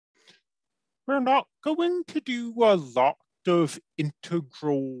We're not going to do a lot of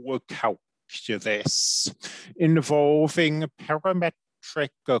integral calculus involving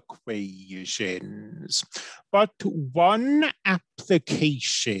parametric equations, but one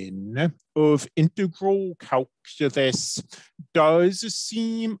application of integral calculus does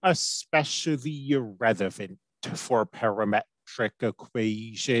seem especially relevant for parametric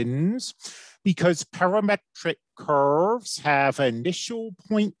equations because parametric curves have initial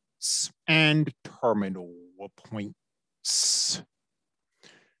points and terminal points.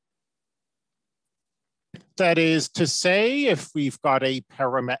 That is to say, if we've got a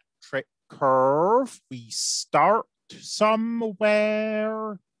parametric curve, we start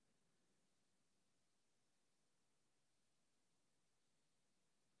somewhere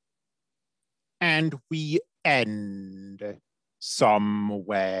and we end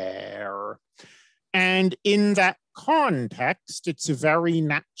somewhere. And in that context, it's very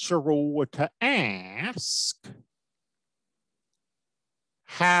natural to ask,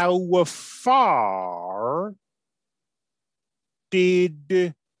 how far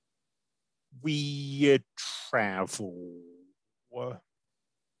did we travel?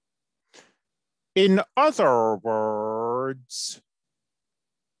 In other words,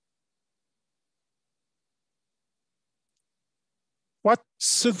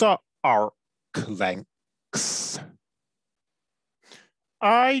 what's the arc length?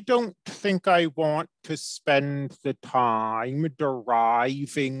 I don't think I want to spend the time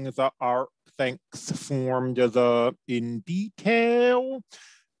deriving the arc length formula in detail.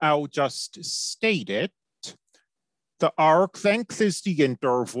 I'll just state it. The arc length is the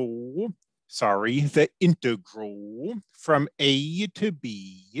integral from A to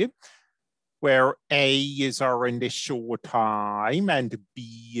B, where A is our initial time and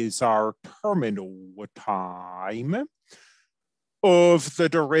B is our terminal time, of the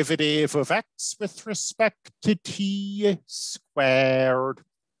derivative of x with respect to t squared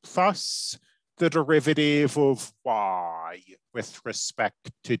plus the derivative of y with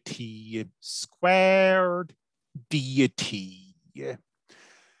respect to t squared dt.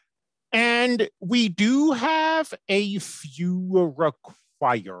 And we do have a few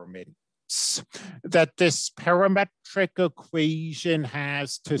requirements that this parametric equation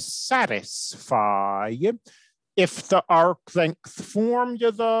has to satisfy if the arc length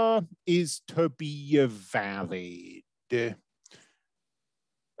formula is to be valid.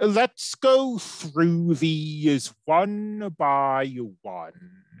 Let's go through these one by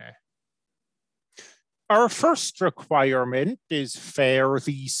one. Our first requirement is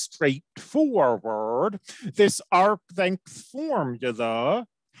fairly straightforward. This arc length formula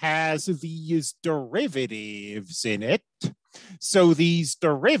has these derivatives in it. So these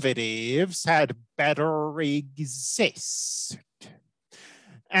derivatives had better exist.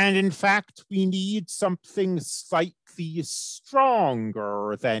 And in fact, we need something slightly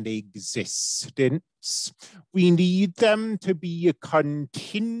stronger than existence. We need them to be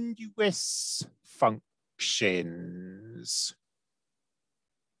continuous functions.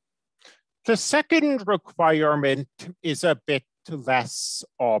 The second requirement is a bit less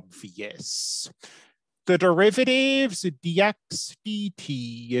obvious. The derivatives dx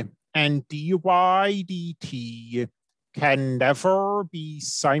dt and dy dt can never be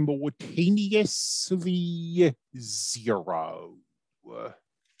simultaneously zero.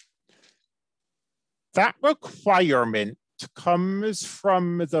 That requirement comes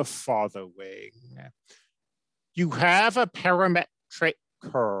from the following. You have a parametric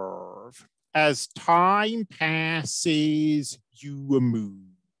curve. As time passes, you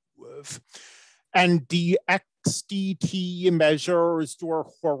move. And dx dt measures your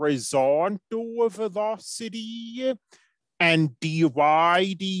horizontal velocity, and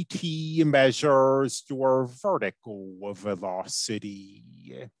dy dt measures your vertical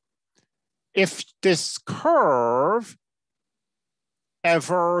velocity. If this curve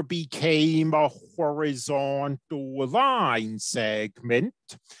ever became a horizontal line segment,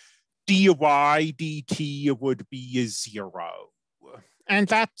 dy dt would be zero. And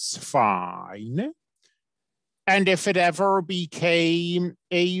that's fine. And if it ever became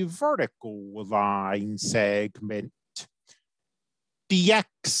a vertical line segment, dx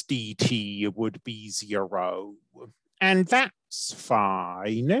dt would be zero. And that's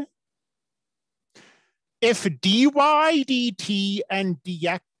fine. If dy dt and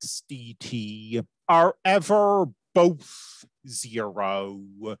dx dt are ever both zero,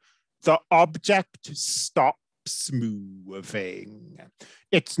 the object stops moving.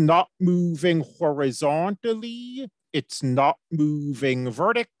 It's not moving horizontally. It's not moving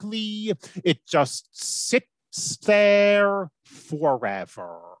vertically. It just sits there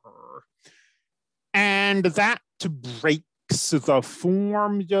forever. And that breaks the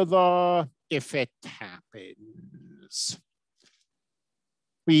formula if it happens.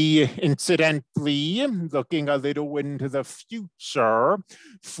 We incidentally, looking a little into the future,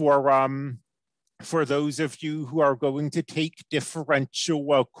 for those of you who are going to take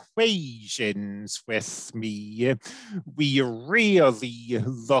differential equations with me, we really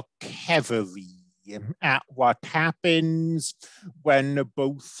look heavily at what happens when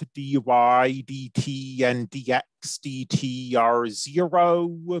both dy dt and dx dt are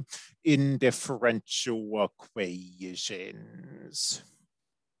 0 in differential equations.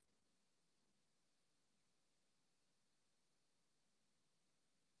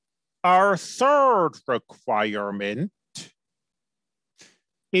 Our third requirement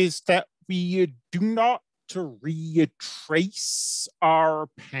is that we do not retrace our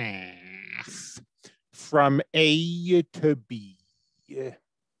path from A to B.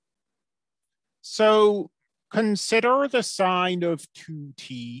 So consider the sine of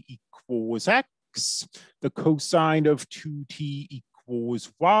 2t equals x, the cosine of 2t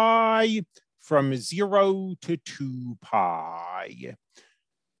equals y from 0 to 2 pi.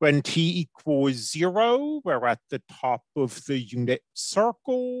 When t equals 0, we're at the top of the unit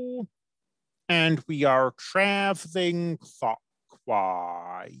circle, and we are traveling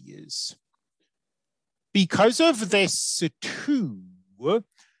clockwise. Because of this too,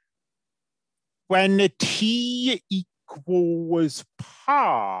 when t equals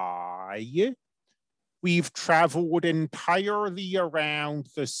pi, we've traveled entirely around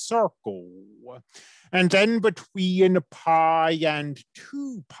the circle. And then between pi and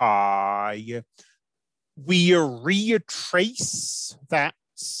 2 pi, we retrace that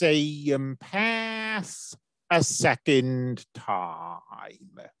same path a second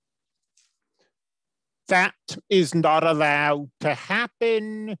time. That is not allowed to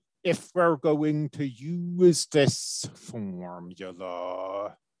happen if we're going to use this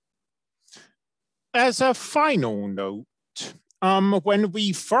formula. As a final note, when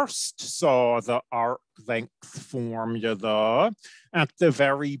we first saw the arc length formula at the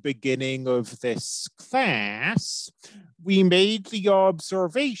very beginning of this class, we made the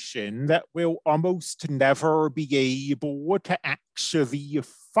observation that we'll almost never be able to actually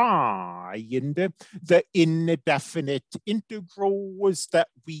find the indefinite integrals that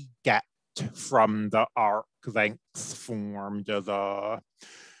we get from the arc length formula.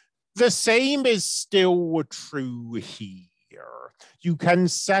 The same is still true here. You can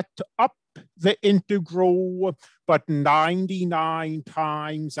set up the integral, but 99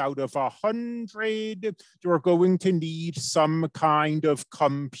 times out of 100, you're going to need some kind of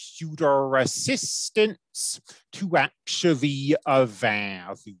computer assistance to actually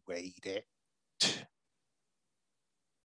evaluate it.